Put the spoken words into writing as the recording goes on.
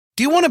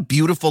Do you want a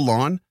beautiful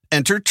lawn?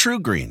 Enter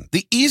TruGreen,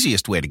 the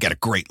easiest way to get a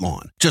great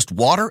lawn. Just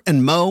water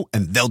and mow,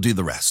 and they'll do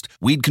the rest.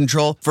 Weed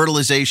control,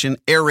 fertilization,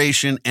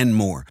 aeration, and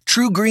more.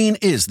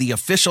 TruGreen is the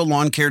official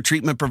lawn care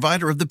treatment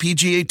provider of the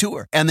PGA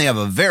Tour, and they have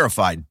a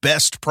verified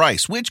best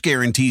price, which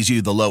guarantees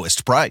you the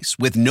lowest price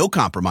with no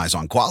compromise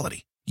on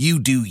quality. You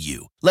do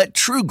you. Let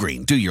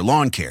TruGreen do your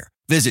lawn care.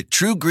 Visit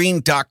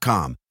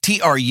TruGreen.com,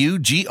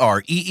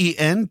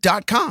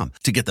 TruGreen.com,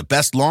 to get the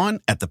best lawn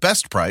at the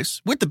best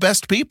price with the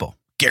best people.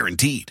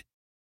 Guaranteed.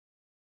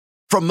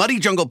 From muddy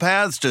jungle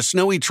paths to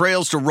snowy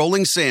trails to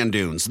rolling sand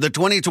dunes, the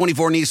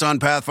 2024 Nissan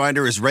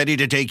Pathfinder is ready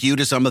to take you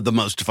to some of the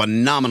most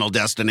phenomenal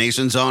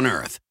destinations on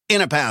Earth. In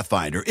a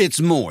Pathfinder,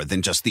 it's more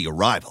than just the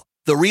arrival.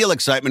 The real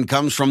excitement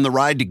comes from the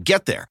ride to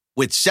get there.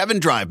 With 7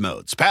 drive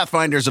modes,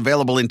 Pathfinder's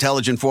available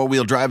intelligent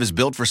 4-wheel drive is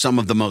built for some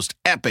of the most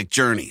epic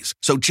journeys.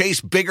 So chase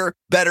bigger,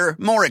 better,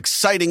 more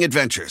exciting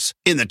adventures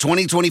in the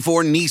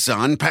 2024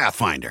 Nissan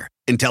Pathfinder.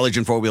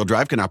 Intelligent 4-wheel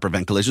drive cannot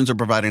prevent collisions or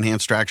provide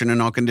enhanced traction in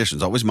all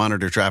conditions. Always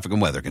monitor traffic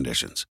and weather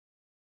conditions.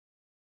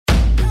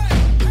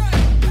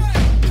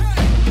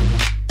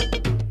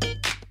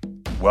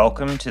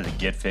 Welcome to the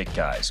Get Fit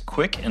Guys,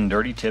 quick and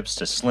dirty tips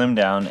to slim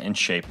down and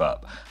shape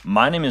up.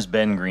 My name is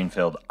Ben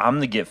Greenfield,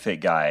 I'm the Get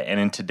Fit Guy, and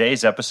in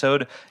today's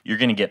episode, you're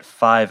going to get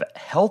 5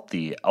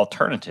 healthy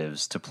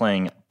alternatives to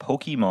playing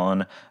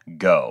Pokemon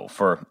Go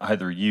for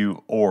either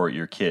you or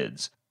your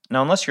kids.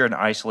 Now, unless you're an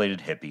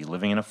isolated hippie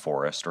living in a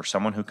forest or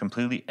someone who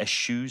completely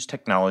eschews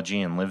technology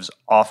and lives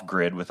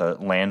off-grid with a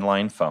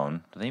landline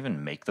phone, do they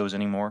even make those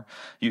anymore?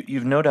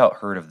 You've no doubt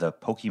heard of the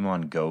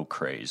Pokemon Go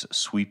craze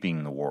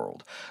sweeping the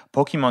world.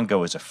 Pokemon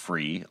Go is a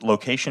free,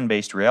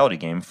 location-based reality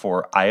game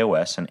for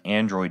iOS and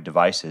Android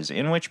devices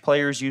in which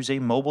players use a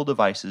mobile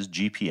device's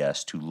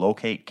GPS to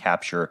locate,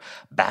 capture,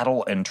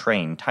 battle, and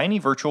train tiny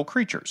virtual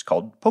creatures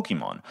called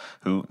Pokemon,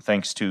 who,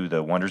 thanks to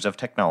the wonders of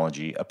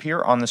technology,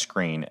 appear on the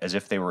screen as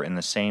if they were in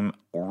the same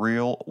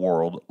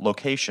real-world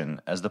location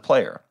as the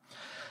player.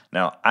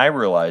 Now, I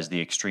realized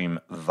the extreme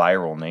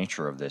viral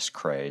nature of this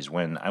craze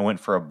when I went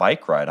for a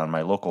bike ride on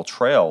my local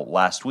trail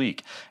last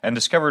week and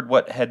discovered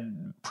what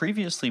had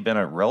previously been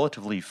a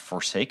relatively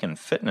forsaken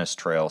fitness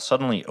trail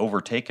suddenly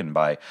overtaken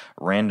by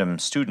random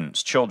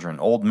students, children,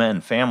 old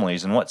men,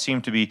 families, and what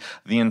seemed to be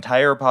the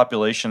entire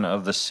population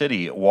of the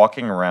city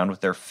walking around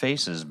with their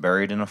faces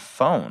buried in a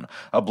phone,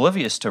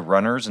 oblivious to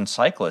runners and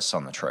cyclists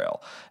on the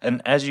trail.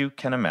 And as you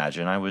can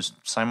imagine, I was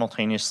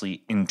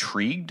simultaneously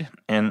intrigued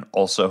and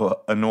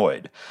also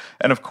annoyed.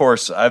 And of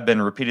course, I've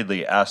been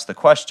repeatedly asked the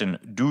question,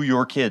 do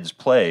your kids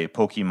play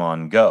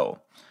Pokemon Go?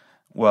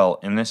 Well,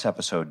 in this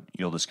episode,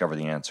 you'll discover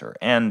the answer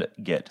and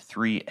get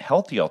 3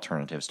 healthy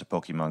alternatives to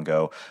Pokemon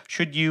Go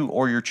should you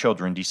or your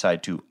children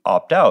decide to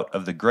opt out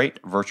of the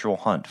great virtual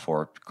hunt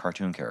for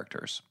cartoon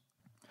characters.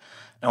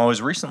 Now, I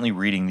was recently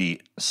reading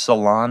the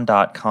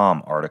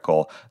Salon.com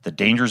article, The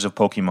Dangers of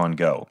Pokemon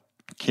Go.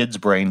 Kids'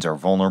 brains are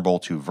vulnerable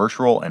to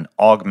virtual and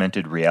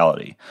augmented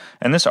reality.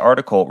 And this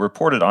article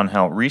reported on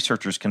how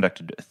researchers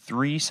conducted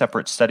 3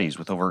 separate studies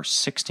with over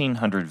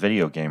 1,600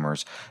 video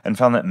gamers and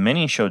found that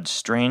many showed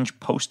strange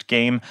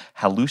post-game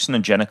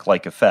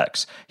hallucinogenic-like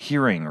effects,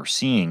 hearing or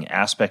seeing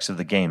aspects of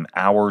the game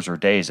hours or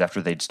days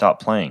after they'd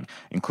stopped playing,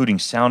 including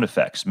sound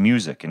effects,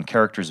 music, and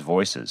characters'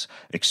 voices,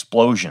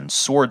 explosions,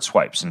 sword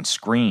swipes, and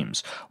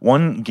screams.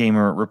 One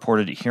gamer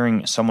reported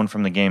hearing someone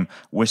from the game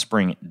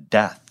whispering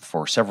death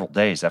for several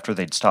days after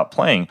they'd stopped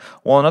playing,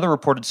 while another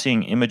reported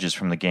seeing images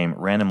from the game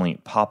randomly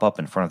pop up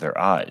in front of their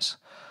eyes.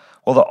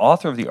 Well, the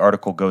author of the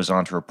article goes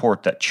on to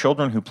report that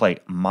children who play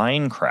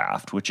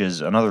Minecraft, which is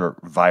another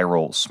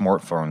viral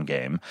smartphone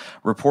game,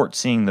 report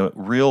seeing the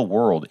real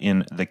world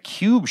in the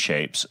cube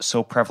shapes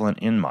so prevalent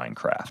in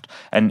Minecraft,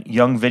 and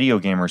young video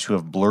gamers who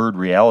have blurred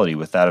reality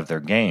with that of their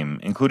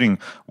game, including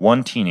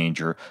one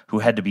teenager who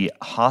had to be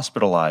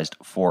hospitalized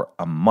for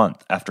a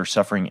month after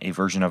suffering a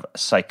version of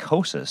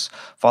psychosis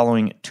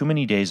following too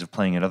many days of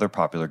playing another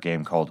popular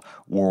game called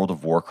World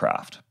of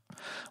Warcraft.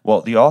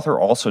 Well, the author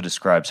also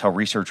describes how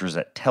researchers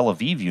at Tel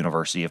Aviv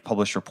University have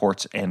published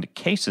reports and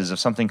cases of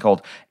something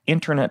called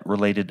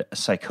internet-related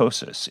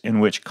psychosis, in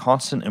which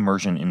constant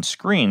immersion in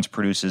screens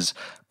produces,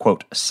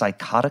 quote,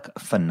 psychotic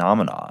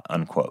phenomena,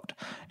 unquote.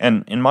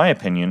 And in my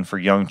opinion, for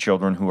young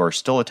children who are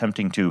still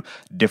attempting to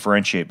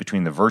differentiate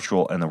between the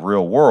virtual and the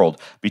real world,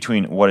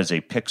 between what is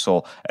a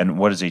pixel and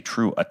what is a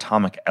true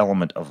atomic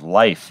element of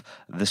life,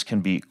 this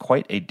can be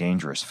quite a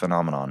dangerous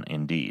phenomenon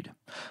indeed.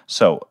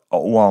 So,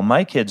 while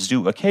my kids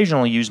do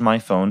occasionally use my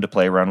phone to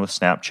play around with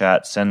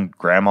Snapchat, send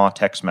grandma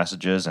text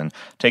messages, and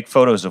take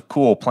photos of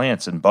cool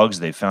plants and bugs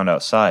they've found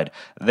outside,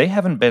 they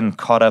haven't been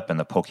caught up in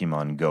the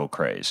Pokemon Go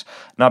craze.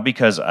 Not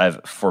because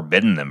I've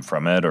forbidden them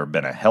from it or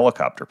been a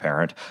helicopter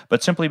parent,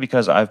 but simply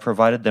because I've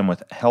provided them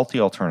with healthy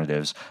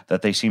alternatives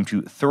that they seem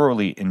to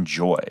thoroughly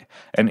enjoy.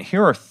 And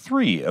here are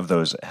 3 of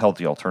those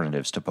healthy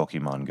alternatives to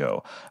Pokemon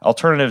Go.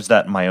 Alternatives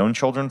that my own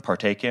children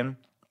partake in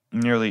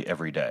nearly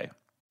every day.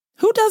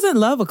 Who doesn't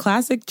love a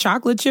classic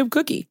chocolate chip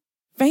cookie?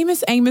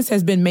 Famous Amos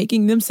has been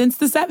making them since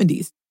the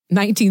 70s,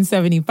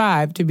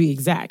 1975 to be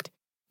exact.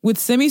 With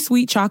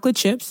semi-sweet chocolate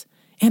chips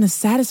and a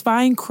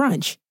satisfying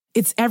crunch.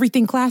 It's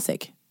everything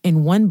classic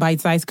in one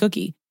bite-sized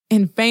cookie,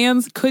 and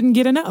fans couldn't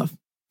get enough.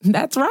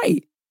 That's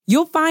right.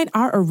 You'll find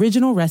our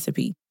original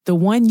recipe, the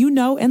one you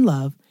know and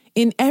love,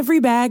 in every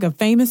bag of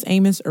Famous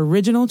Amos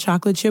original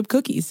chocolate chip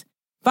cookies.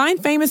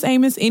 Find Famous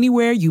Amos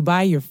anywhere you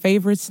buy your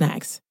favorite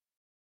snacks.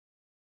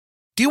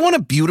 Do you want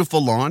a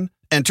beautiful lawn?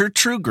 Enter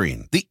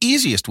TruGreen, the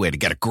easiest way to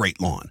get a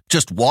great lawn.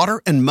 Just water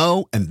and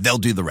mow, and they'll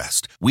do the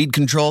rest. Weed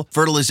control,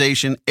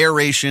 fertilization,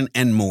 aeration,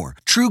 and more.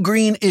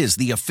 TruGreen is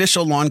the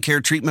official lawn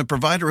care treatment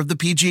provider of the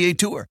PGA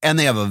Tour, and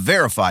they have a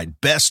verified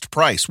best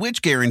price,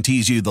 which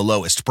guarantees you the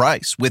lowest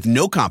price with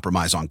no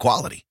compromise on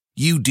quality.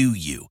 You do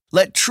you.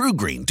 Let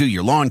TruGreen do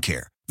your lawn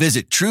care.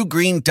 Visit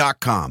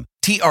TruGreen.com,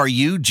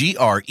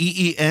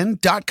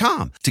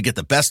 TruGreen.com, to get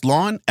the best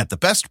lawn at the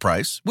best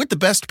price with the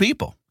best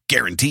people.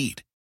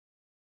 Guaranteed.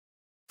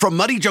 From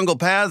muddy jungle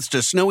paths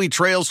to snowy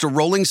trails to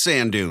rolling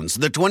sand dunes,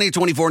 the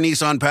 2024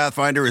 Nissan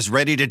Pathfinder is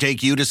ready to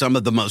take you to some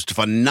of the most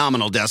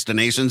phenomenal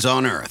destinations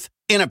on Earth.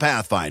 In a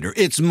Pathfinder,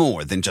 it's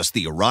more than just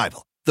the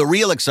arrival. The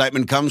real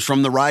excitement comes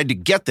from the ride to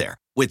get there.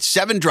 With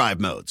 7 drive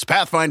modes,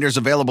 Pathfinder's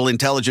available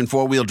intelligent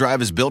 4-wheel drive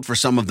is built for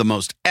some of the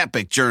most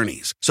epic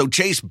journeys. So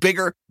chase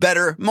bigger,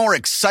 better, more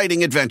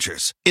exciting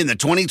adventures in the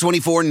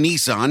 2024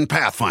 Nissan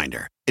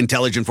Pathfinder.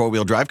 Intelligent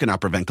 4-wheel drive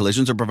cannot prevent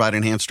collisions or provide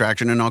enhanced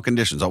traction in all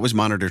conditions. Always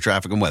monitor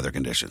traffic and weather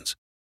conditions.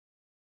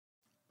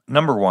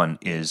 Number 1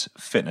 is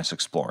fitness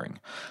exploring.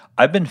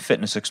 I've been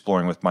fitness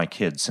exploring with my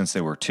kids since they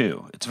were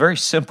 2. It's very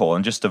simple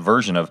and just a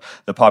version of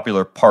the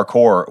popular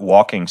parkour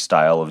walking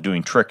style of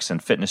doing tricks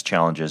and fitness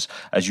challenges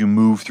as you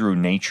move through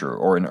nature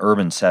or an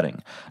urban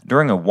setting.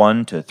 During a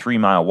 1 to 3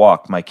 mile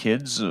walk, my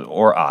kids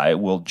or I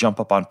will jump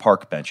up on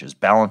park benches,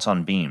 balance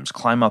on beams,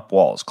 climb up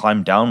walls,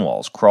 climb down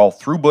walls, crawl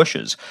through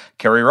bushes,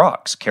 carry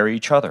rocks, carry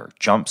each other,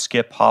 jump,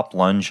 skip, hop,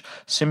 lunge,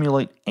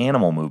 simulate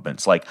animal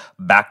movements like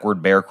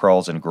backward bear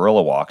crawls and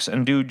gorilla walks,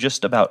 and do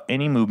just about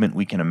any movement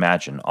we can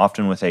imagine,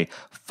 often with a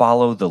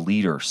follow the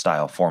leader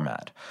style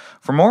format.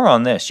 For more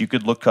on this, you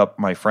could look up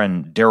my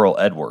friend Daryl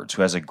Edwards,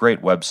 who has a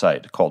great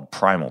website called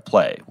Primal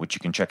Play, which you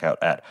can check out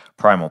at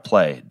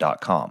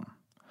primalplay.com.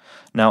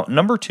 Now,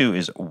 number 2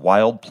 is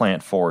wild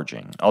plant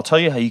foraging. I'll tell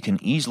you how you can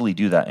easily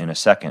do that in a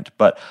second,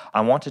 but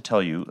I want to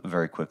tell you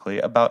very quickly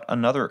about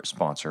another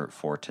sponsor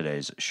for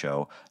today's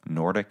show,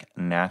 Nordic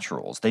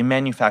Naturals. They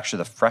manufacture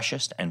the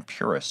freshest and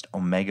purest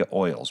omega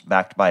oils,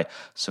 backed by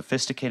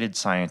sophisticated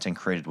science and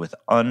created with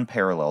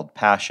unparalleled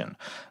passion.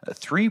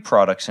 3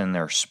 products in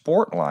their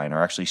sport line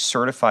are actually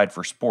certified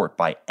for sport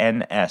by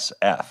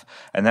NSF,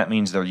 and that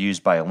means they're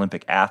used by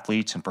Olympic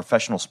athletes and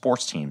professional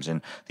sports teams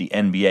in the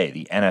NBA,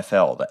 the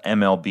NFL, the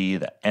MLB,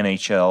 the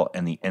NHL,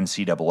 and the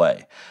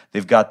NCAA.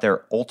 They've got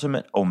their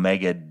Ultimate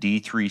Omega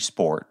D3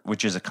 Sport,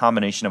 which is a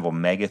combination of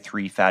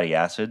omega-3 fatty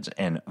acids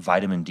and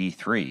vitamin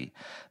D3.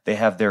 They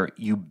have their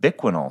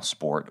Ubiquinol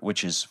Sport,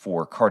 which is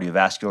for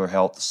cardiovascular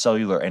health,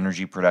 cellular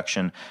energy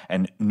production,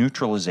 and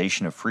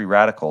neutralization of free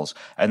radicals.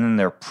 And then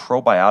their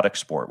Probiotic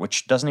Sport,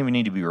 which doesn't even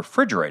need to be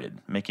refrigerated,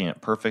 making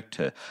it perfect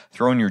to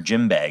throw in your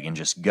gym bag and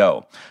just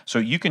go. So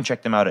you can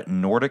check them out at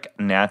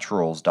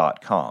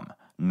NordicNaturals.com.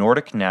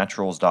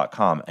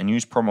 NordicNaturals.com, and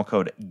use promo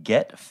code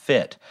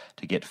GETFIT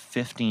to get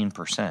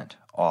 15%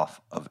 off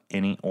of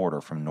any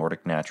order from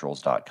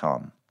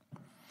NordicNaturals.com.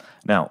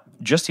 Now,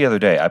 just the other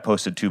day, I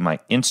posted to my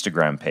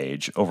Instagram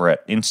page over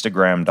at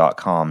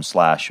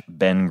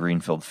Instagram.com/Ben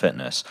Greenfield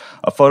Fitness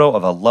a photo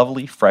of a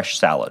lovely fresh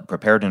salad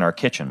prepared in our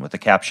kitchen with the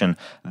caption,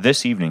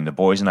 "This evening, the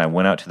boys and I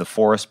went out to the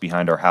forest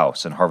behind our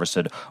house and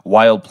harvested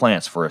wild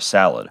plants for a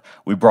salad.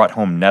 We brought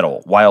home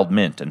nettle, wild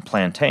mint, and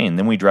plantain.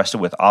 Then we dressed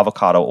it with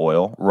avocado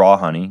oil, raw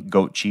honey,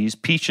 goat cheese,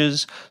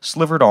 peaches,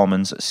 slivered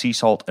almonds, sea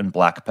salt, and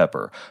black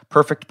pepper.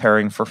 Perfect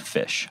pairing for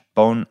fish.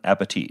 Bon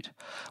appetit."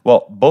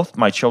 Well, both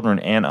my children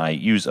and I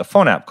use a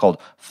phone app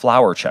called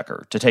Flower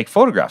Checker to take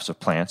photographs of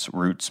plants,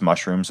 roots,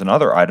 mushrooms, and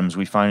other items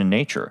we find in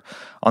nature.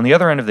 On the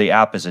other end of the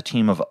app is a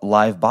team of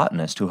live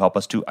botanists who help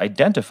us to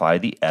identify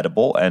the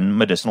edible and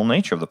medicinal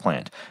nature of the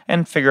plant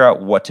and figure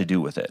out what to do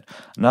with it.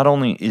 Not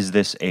only is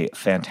this a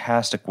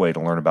fantastic way to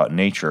learn about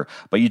nature,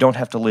 but you don't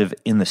have to live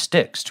in the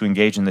sticks to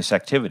engage in this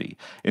activity.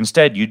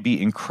 Instead, you'd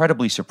be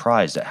incredibly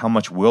surprised at how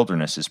much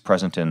wilderness is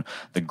present in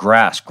the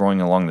grass growing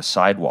along the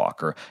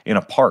sidewalk or in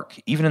a park,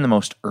 even in the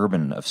most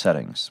urban of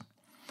settings.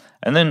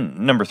 And then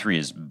number 3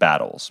 is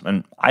battles.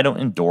 And I don't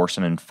endorse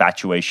an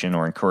infatuation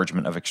or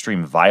encouragement of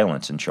extreme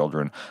violence in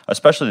children,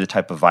 especially the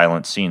type of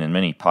violence seen in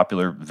many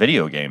popular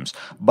video games.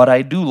 But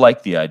I do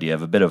like the idea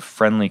of a bit of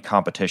friendly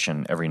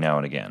competition every now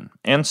and again.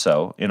 And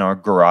so, in our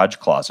garage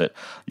closet,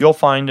 you'll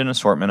find an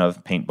assortment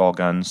of paintball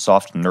guns,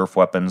 soft Nerf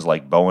weapons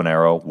like bow and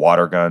arrow,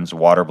 water guns,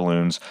 water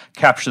balloons,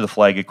 capture the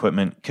flag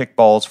equipment,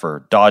 kickballs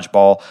for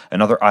dodgeball,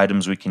 and other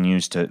items we can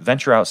use to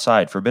venture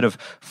outside for a bit of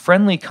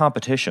friendly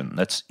competition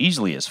that's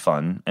easily as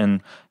fun and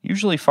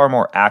usually far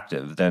more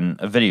active than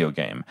a video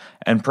game,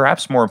 and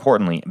perhaps more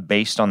importantly,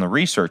 based on the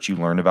research you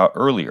learned about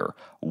earlier,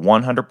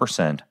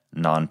 100%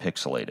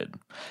 non-pixelated.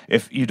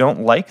 If you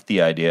don't like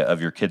the idea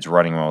of your kids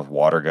running around with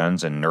water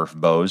guns and Nerf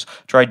bows,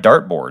 try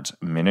dartboards,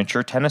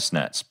 miniature tennis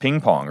nets,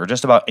 ping pong, or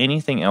just about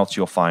anything else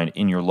you'll find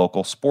in your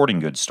local sporting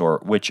goods store,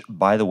 which,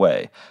 by the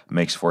way,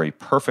 makes for a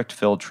perfect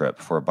field trip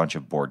for a bunch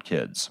of bored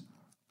kids.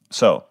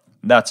 So,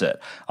 that's it.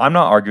 I'm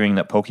not arguing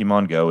that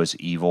Pokemon Go is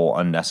evil,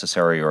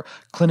 unnecessary, or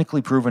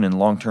clinically proven in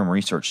long-term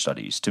research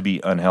studies to be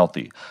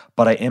unhealthy,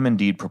 but I am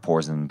indeed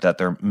proposing that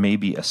there may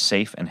be a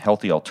safe and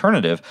healthy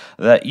alternative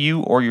that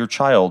you or your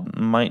child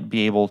might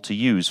be able to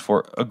use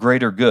for a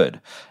greater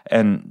good,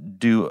 and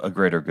do a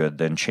greater good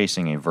than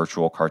chasing a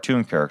virtual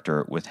cartoon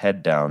character with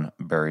head down,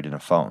 buried in a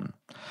phone.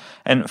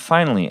 And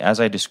finally, as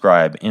I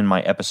describe in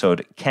my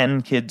episode,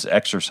 Can Kids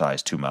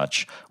Exercise Too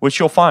Much?, which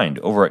you'll find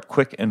over at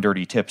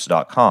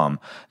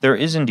quickanddirtytips.com, there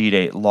is indeed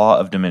a law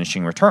of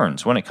diminishing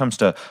returns when it comes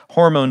to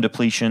hormone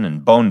depletion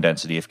and bone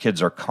density if kids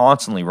are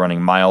constantly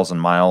running miles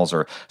and miles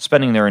or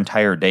spending their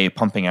entire day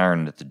pumping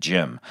iron at the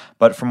gym.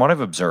 But from what I've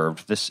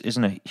observed, this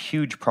isn't a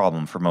huge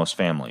problem for most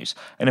families.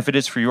 And if it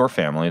is for your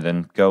family,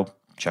 then go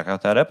check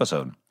out that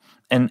episode.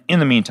 And in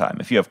the meantime,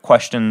 if you have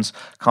questions,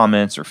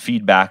 comments, or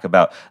feedback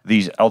about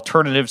these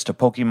alternatives to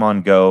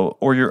Pokemon Go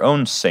or your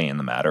own say in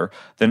the matter,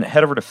 then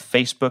head over to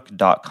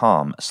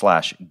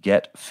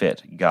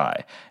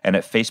facebook.com/getfitguy. And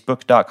at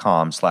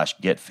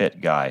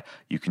facebook.com/getfitguy,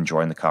 you can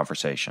join the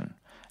conversation.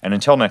 And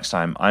until next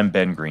time, I'm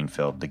Ben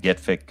Greenfield, the Get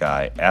Fit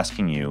Guy,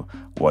 asking you,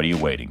 what are you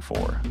waiting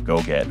for?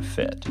 Go get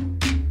fit.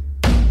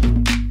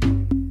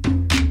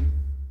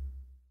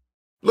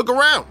 Look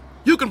around.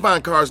 You can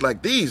find cars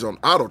like these on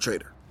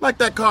AutoTrader. Like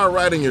that car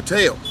riding your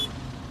tail.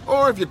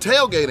 Or if you're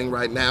tailgating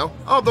right now,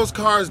 all those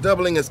cars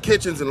doubling as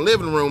kitchens and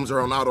living rooms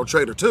are on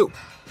AutoTrader too.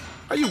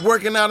 Are you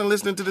working out and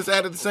listening to this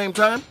ad at the same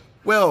time?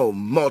 Well,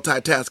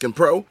 multitasking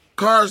pro,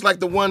 cars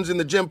like the ones in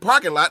the gym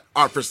parking lot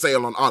are for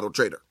sale on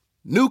AutoTrader.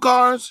 New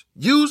cars,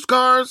 used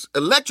cars,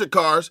 electric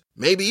cars,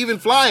 maybe even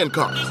flying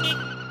cars.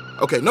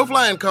 Okay, no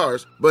flying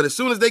cars, but as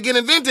soon as they get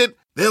invented,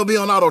 they'll be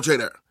on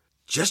AutoTrader.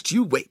 Just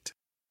you wait.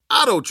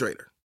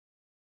 AutoTrader.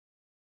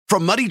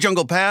 From muddy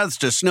jungle paths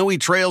to snowy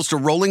trails to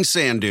rolling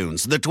sand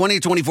dunes, the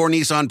 2024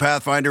 Nissan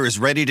Pathfinder is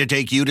ready to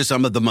take you to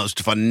some of the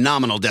most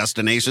phenomenal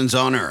destinations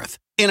on Earth.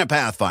 In a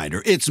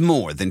Pathfinder, it's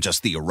more than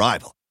just the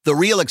arrival. The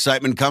real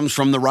excitement comes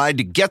from the ride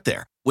to get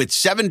there. With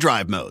 7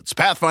 drive modes,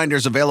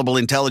 Pathfinder's available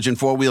intelligent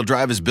 4-wheel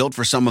drive is built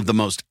for some of the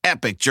most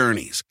epic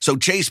journeys. So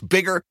chase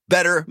bigger,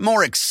 better,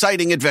 more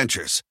exciting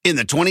adventures in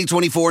the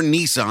 2024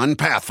 Nissan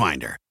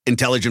Pathfinder.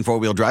 Intelligent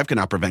 4-wheel drive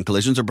cannot prevent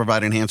collisions or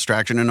provide enhanced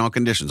traction in all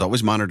conditions.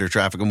 Always monitor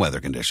traffic and weather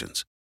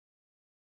conditions.